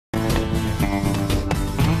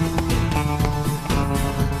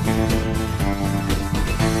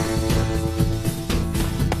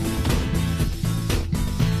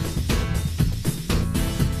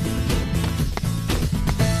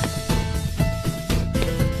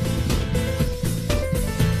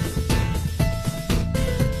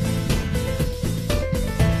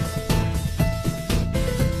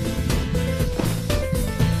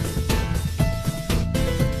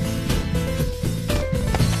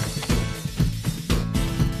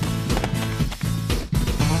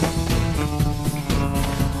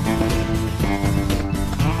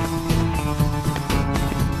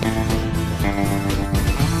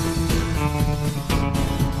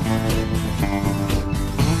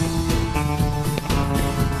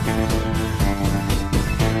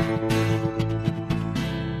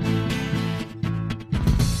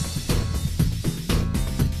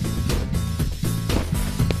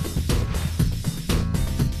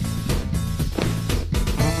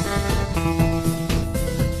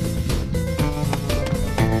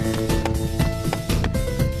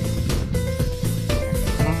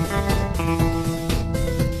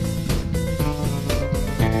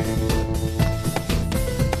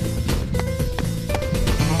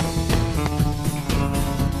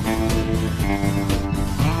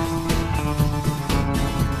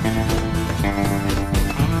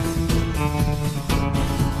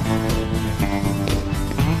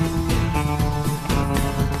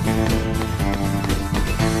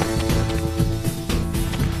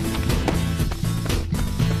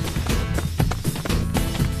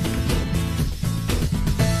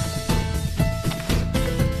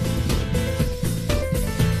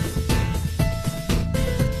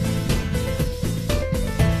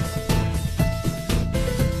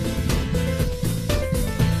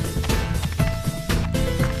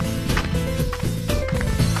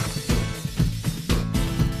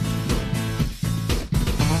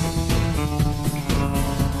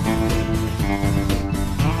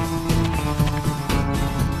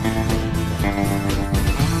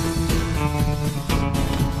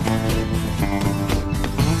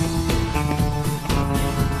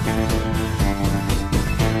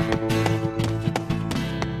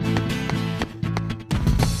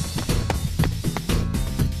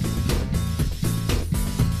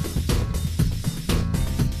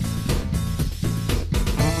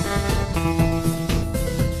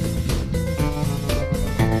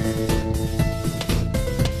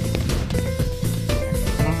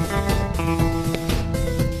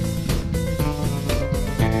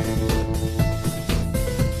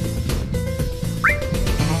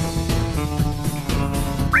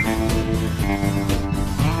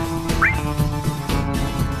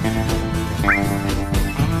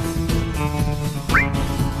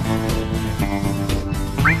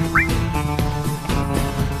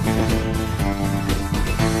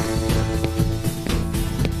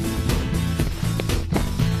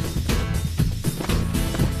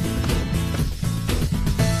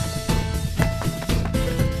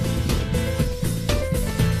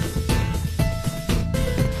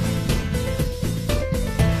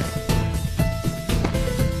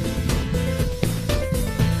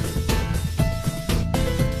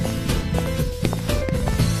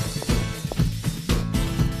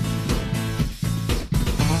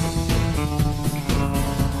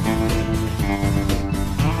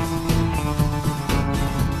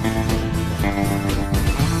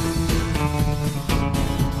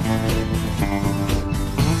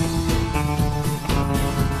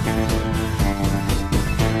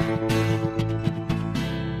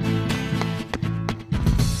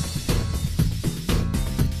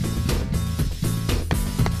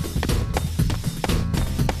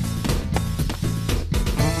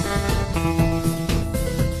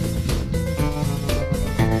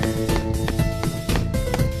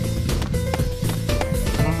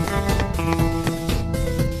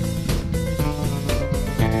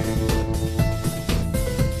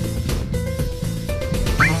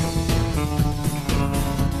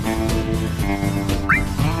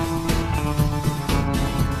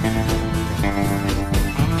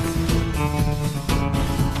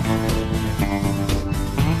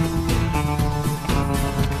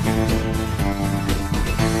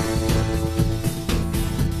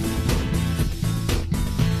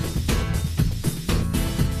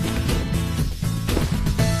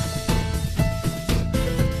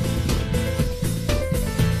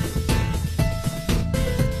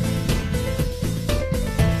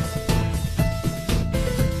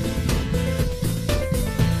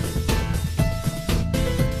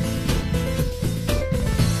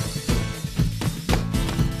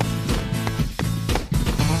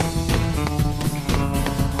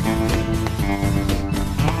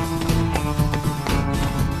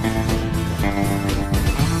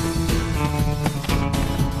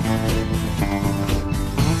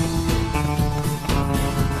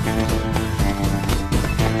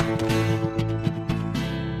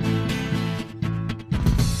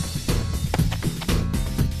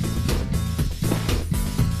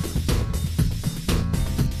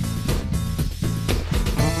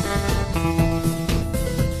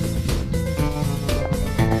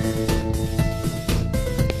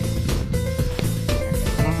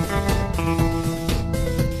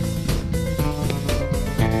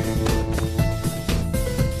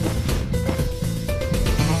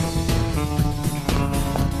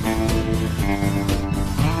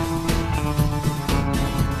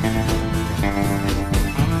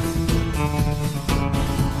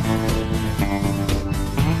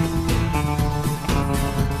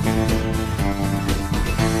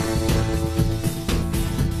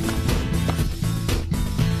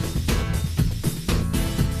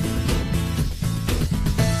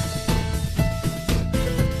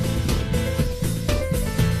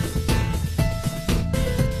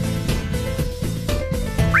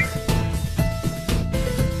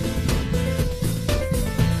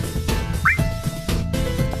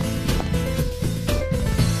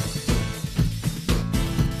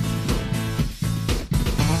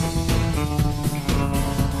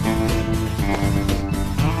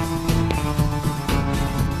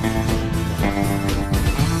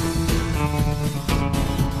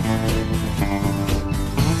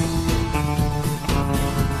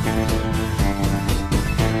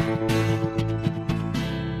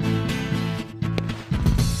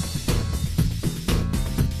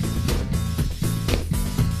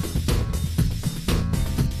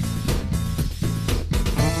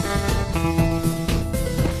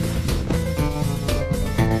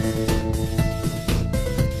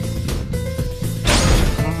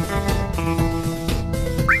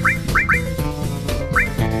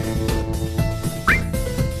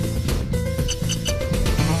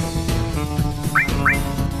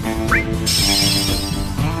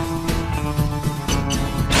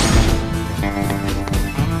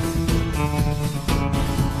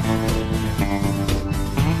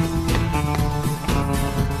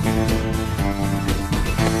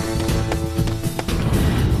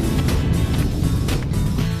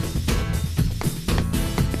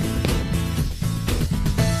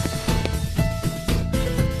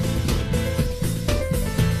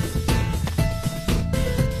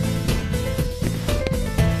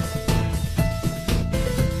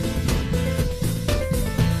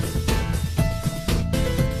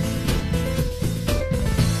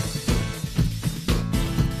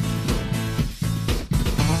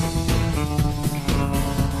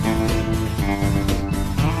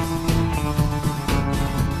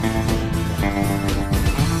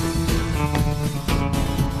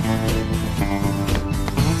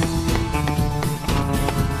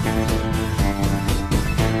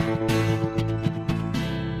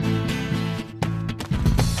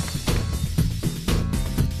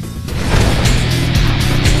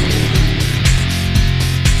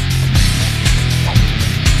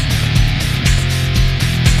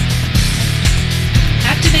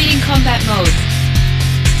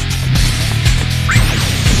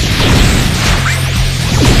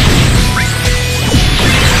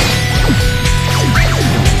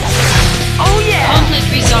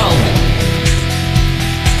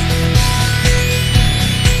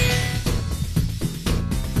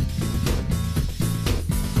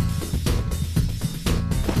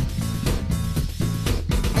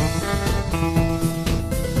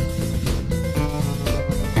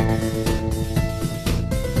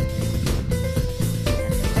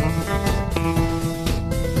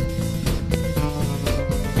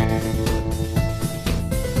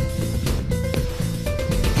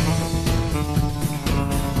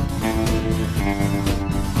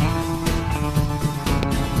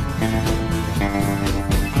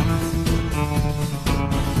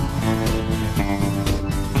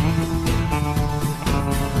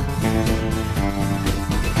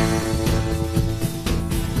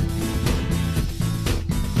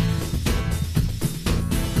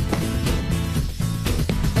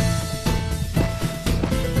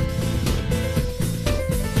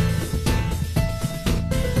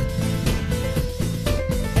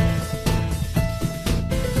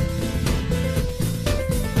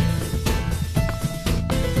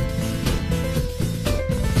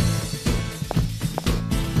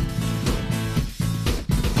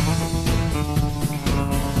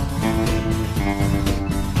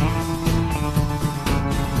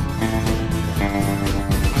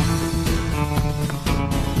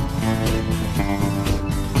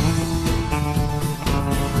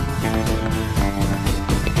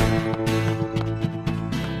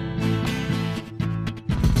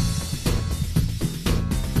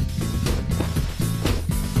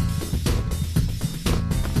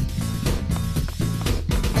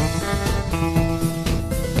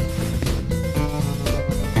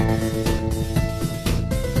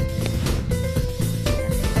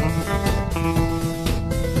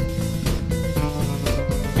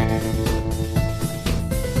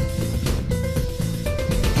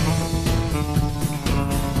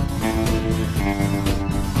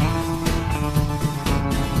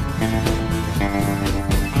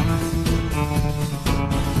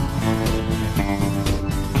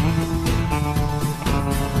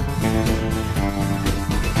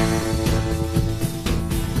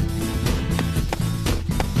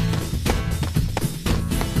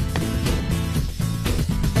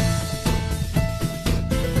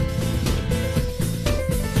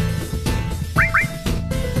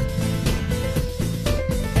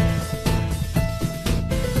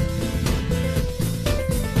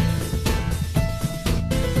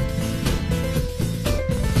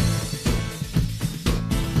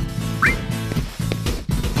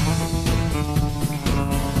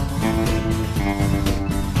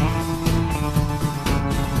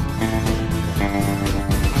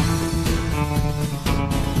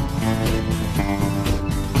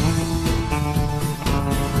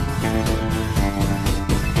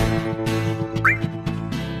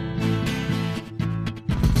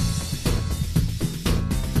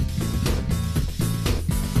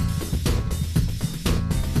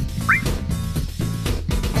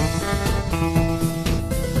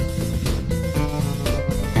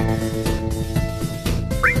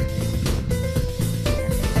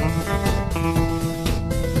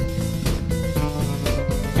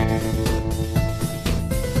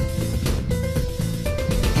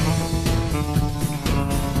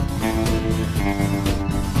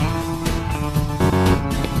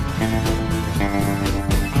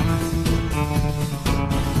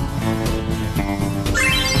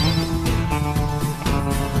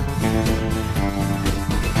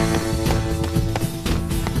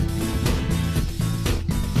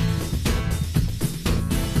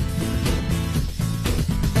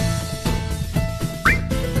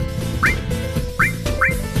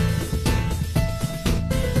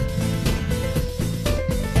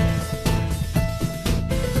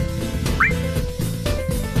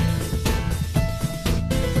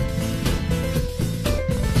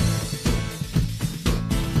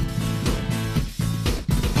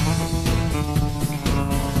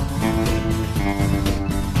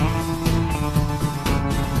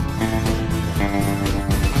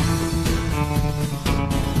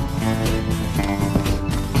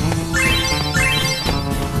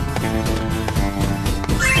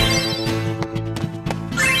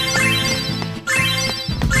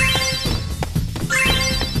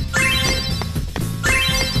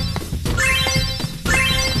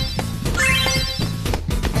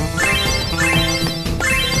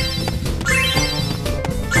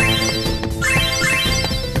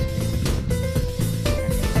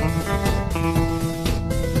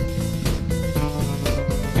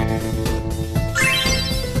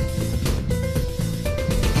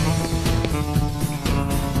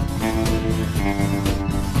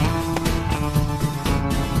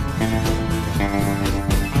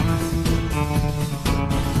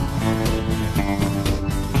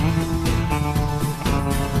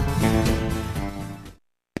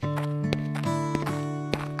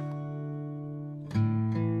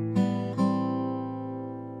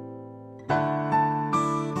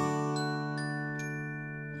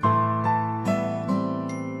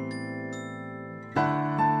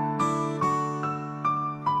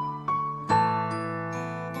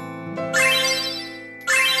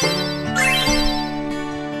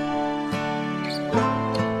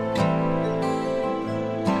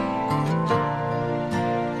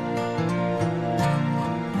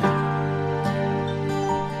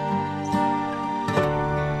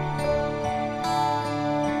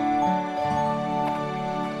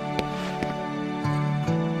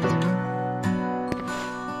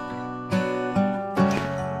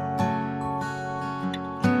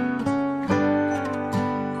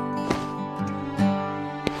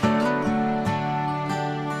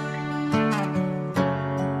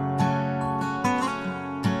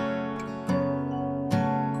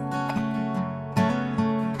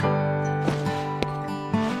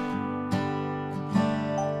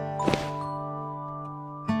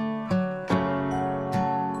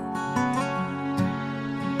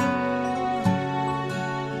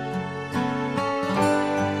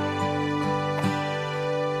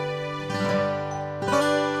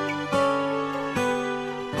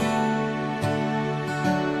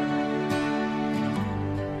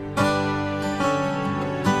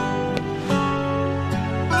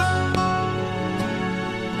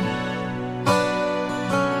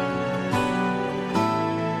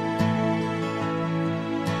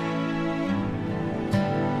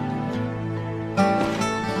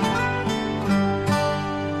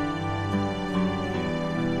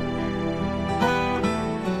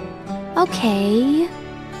Okay,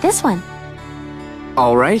 this one.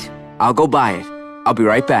 All right, I'll go buy it. I'll be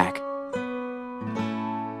right back.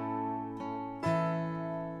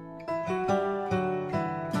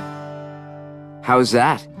 How's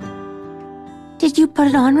that? Did you put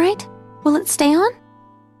it on right? Will it stay on?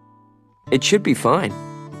 It should be fine.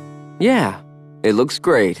 Yeah, it looks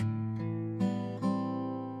great.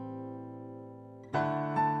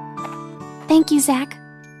 Thank you, Zach.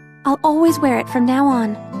 I'll always wear it from now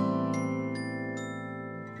on.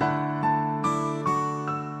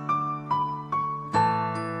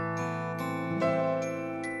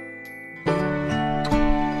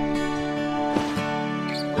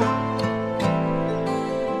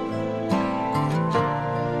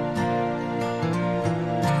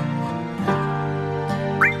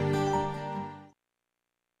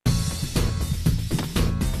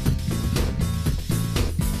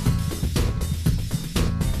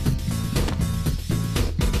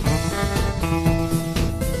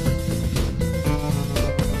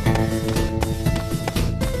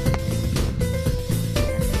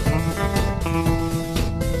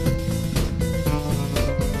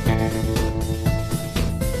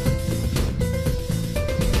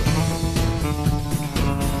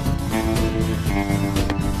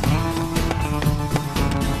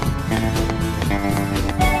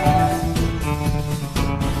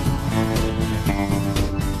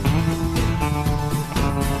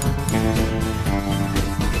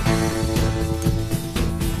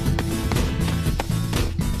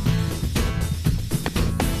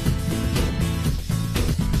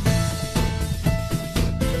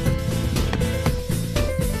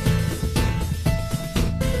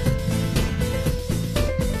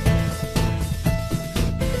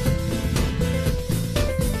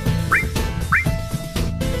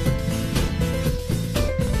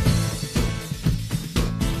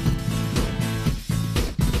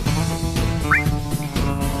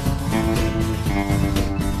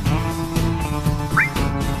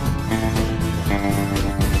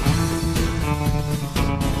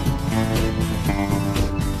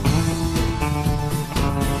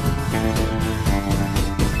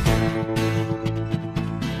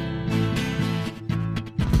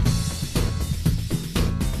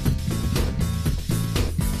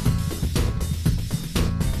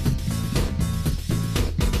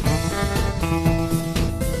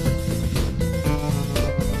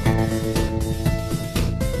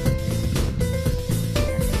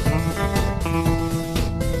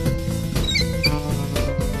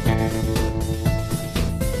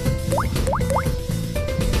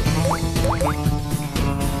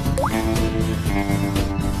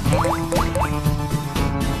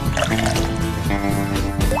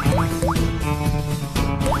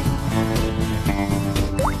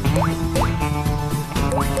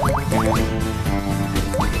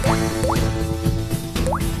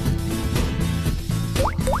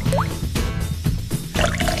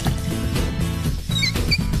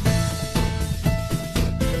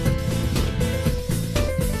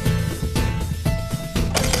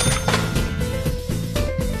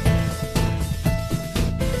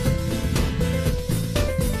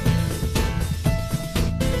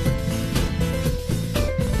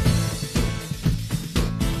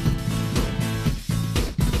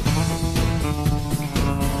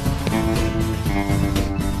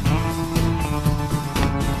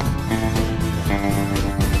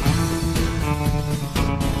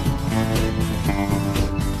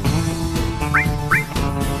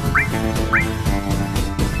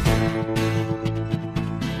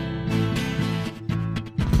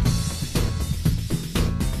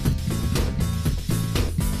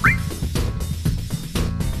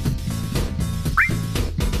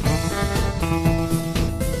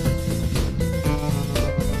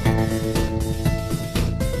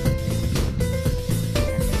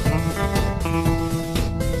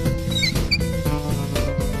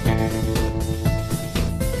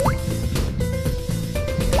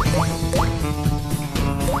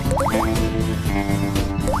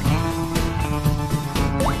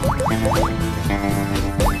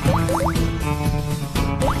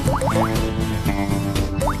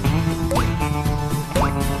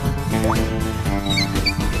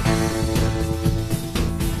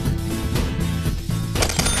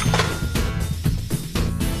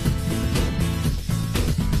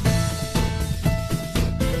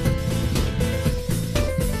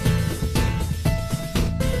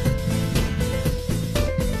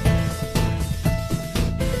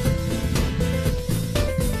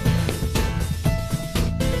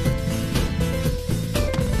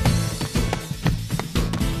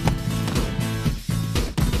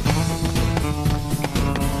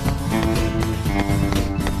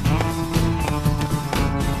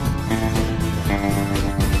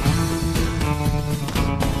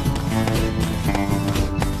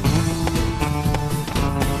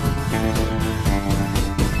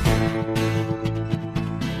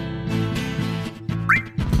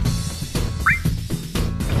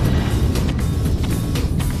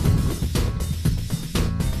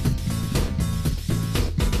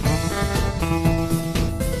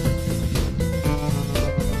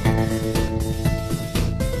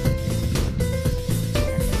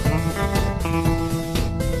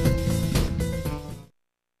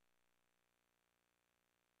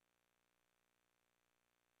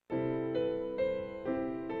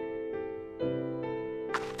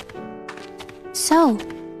 So,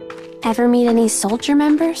 ever meet any soldier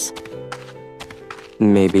members?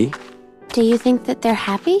 Maybe. Do you think that they're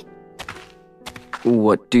happy?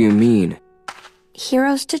 What do you mean?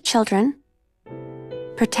 Heroes to children,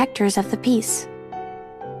 protectors of the peace.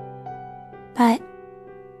 But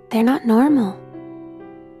they're not normal.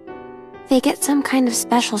 They get some kind of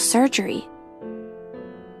special surgery,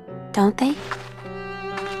 don't they?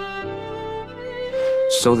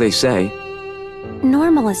 So they say.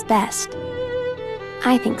 Normal is best.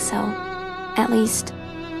 I think so, at least.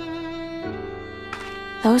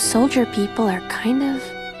 Those soldier people are kind of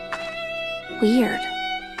weird.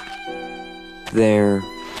 They're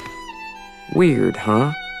weird,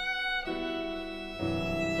 huh?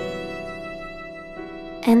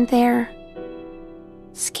 And they're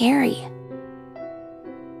scary.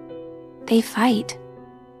 They fight,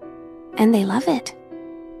 and they love it.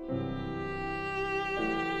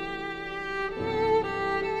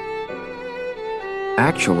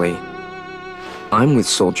 Actually, I'm with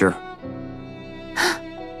Soldier.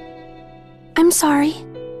 I'm sorry.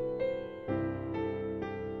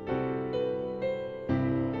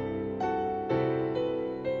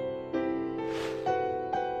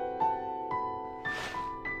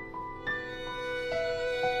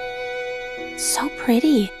 So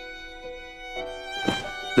pretty.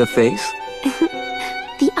 The face?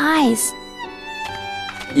 The eyes.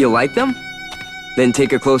 You like them? Then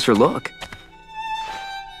take a closer look.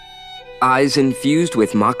 Eyes infused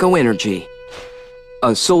with Mako energy.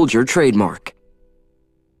 A soldier trademark.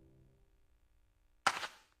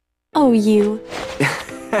 Oh, you.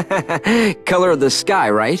 Color of the sky,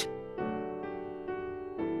 right?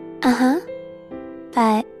 Uh-huh.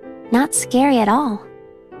 But not scary at all.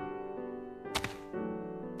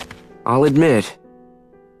 I'll admit,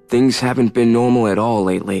 things haven't been normal at all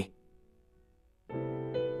lately.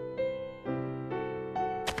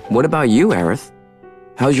 What about you, Aerith?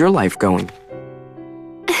 How's your life going?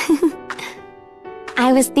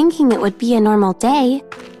 I was thinking it would be a normal day.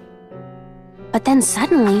 But then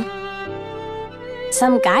suddenly,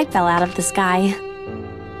 some guy fell out of the sky.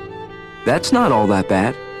 That's not all that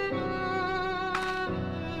bad.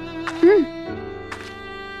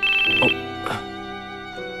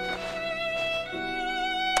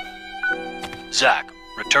 Zack,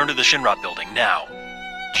 return to the Shinra building now.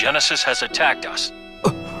 Genesis has attacked us.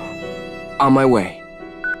 On my way.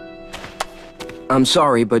 I'm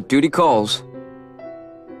sorry, but duty calls.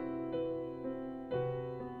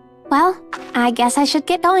 Well, I guess I should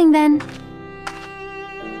get going then.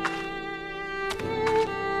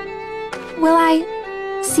 Will I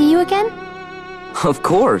see you again? Of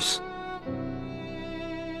course.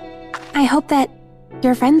 I hope that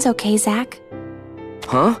your friend's okay, Zack.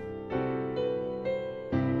 Huh?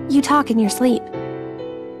 You talk in your sleep.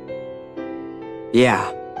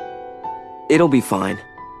 Yeah. It'll be fine.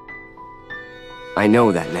 I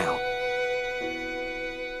know that now.